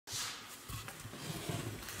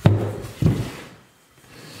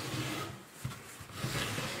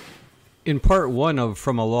In part one of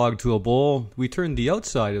From a Log to a Bowl, we turned the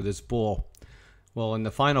outside of this bowl. Well, in the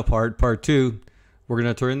final part, part two, we're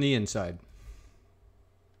going to turn the inside.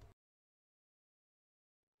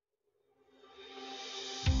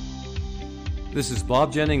 This is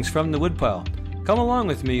Bob Jennings from the WoodPile. Come along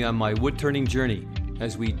with me on my wood turning journey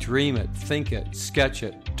as we dream it, think it, sketch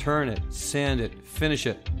it, turn it, sand it, finish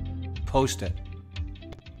it, post it.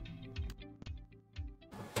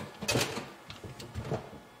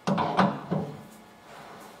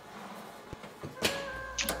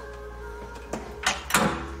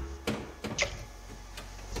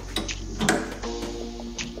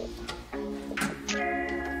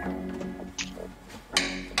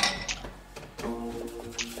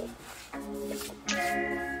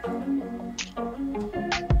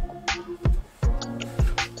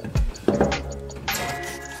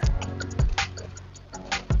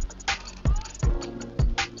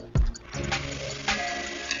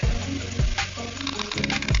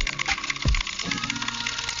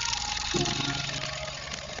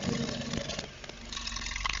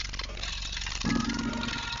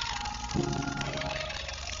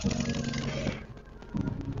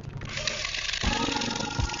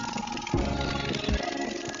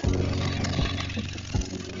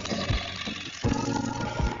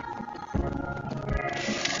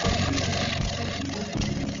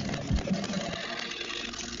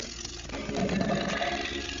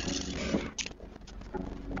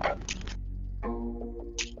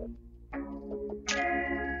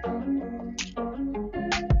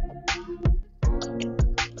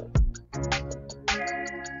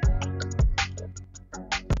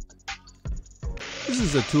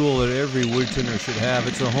 This is a tool that every woodturner should have.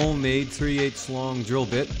 It's a homemade 3/8 long drill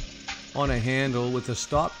bit on a handle with a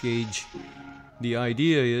stop gauge. The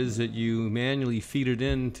idea is that you manually feed it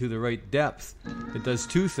in to the right depth. It does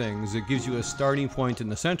two things. It gives you a starting point in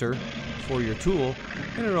the center for your tool,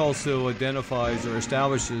 and it also identifies or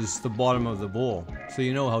establishes the bottom of the bowl, so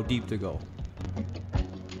you know how deep to go.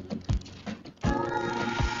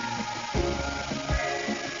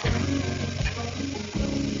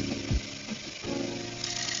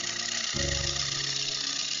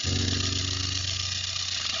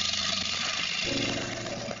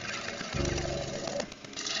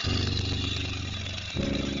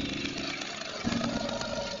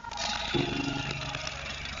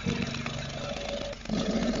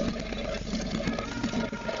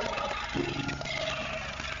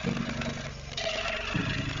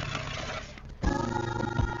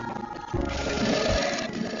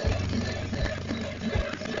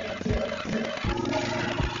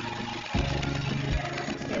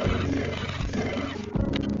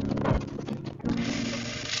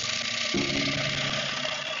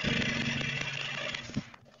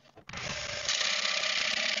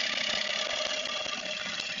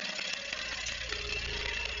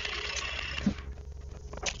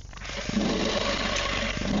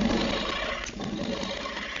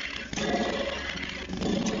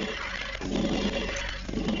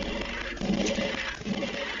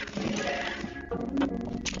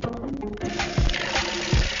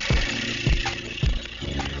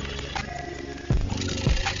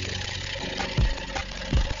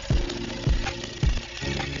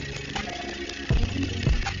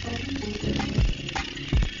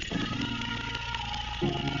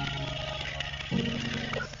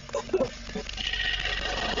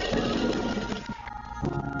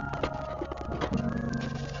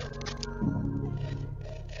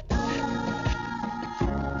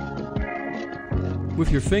 With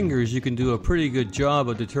your fingers, you can do a pretty good job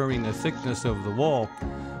of determining the thickness of the wall,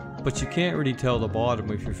 but you can't really tell the bottom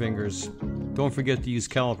with your fingers. Don't forget to use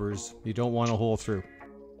calipers. You don't want a hole through.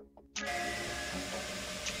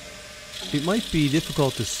 It might be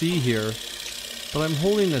difficult to see here, but I'm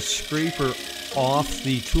holding the scraper off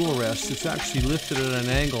the tool rest. It's actually lifted at an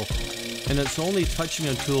angle, and it's only touching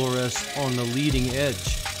the tool rest on the leading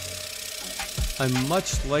edge. I'm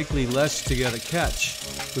much likely less to get a catch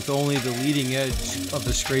with only the leading edge of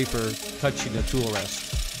the scraper touching the tool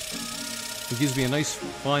rest. It gives me a nice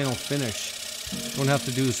final finish. Don't have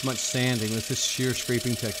to do as much sanding with this shear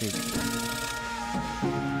scraping technique.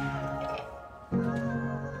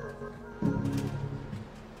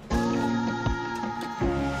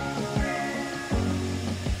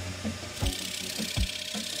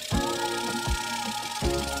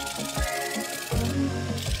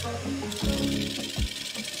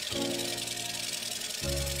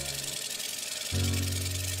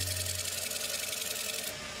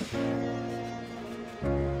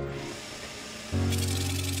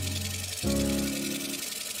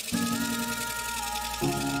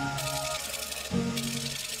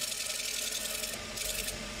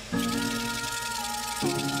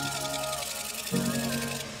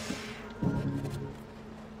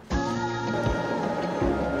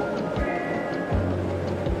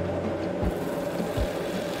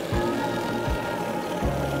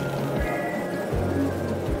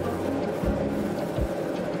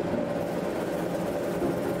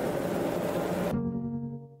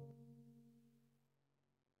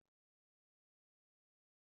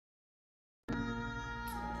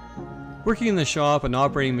 Working in the shop and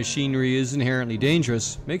operating machinery is inherently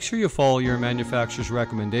dangerous. Make sure you follow your manufacturer's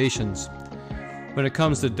recommendations. When it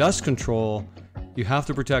comes to dust control, you have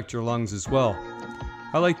to protect your lungs as well.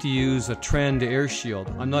 I like to use a Trend air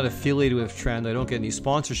shield. I'm not affiliated with Trend, I don't get any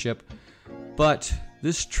sponsorship, but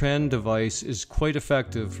this Trend device is quite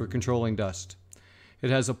effective for controlling dust.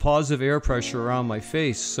 It has a positive air pressure around my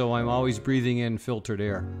face, so I'm always breathing in filtered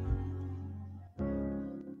air.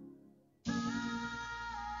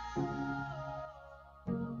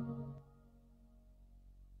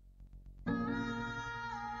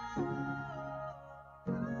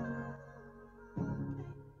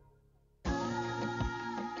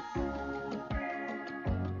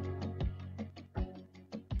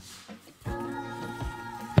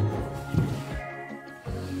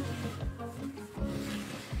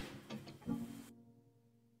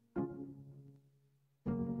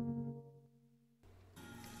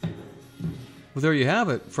 Well, there you have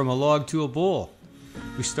it, from a log to a bowl.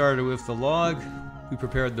 We started with the log, we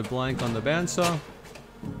prepared the blank on the bandsaw,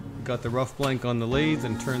 got the rough blank on the lathe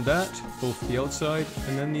and turned that, both the outside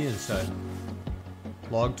and then the inside.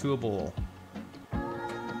 Log to a bowl.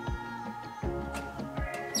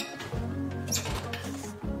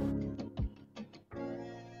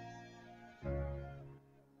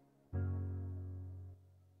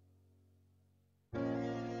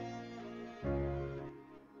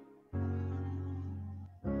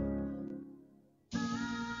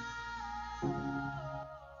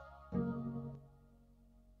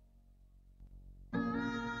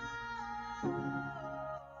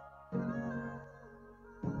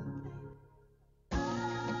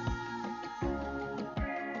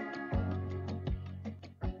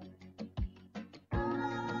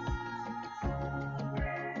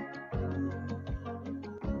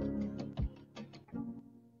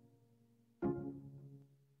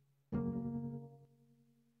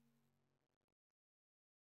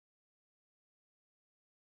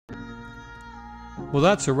 Well,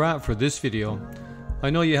 that's a wrap for this video. I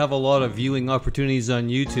know you have a lot of viewing opportunities on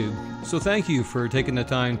YouTube, so thank you for taking the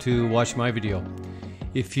time to watch my video.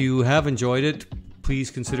 If you have enjoyed it, please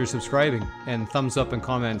consider subscribing, and thumbs up and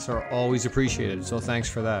comments are always appreciated, so thanks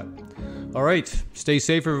for that. Alright, stay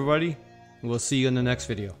safe everybody, and we'll see you in the next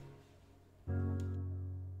video.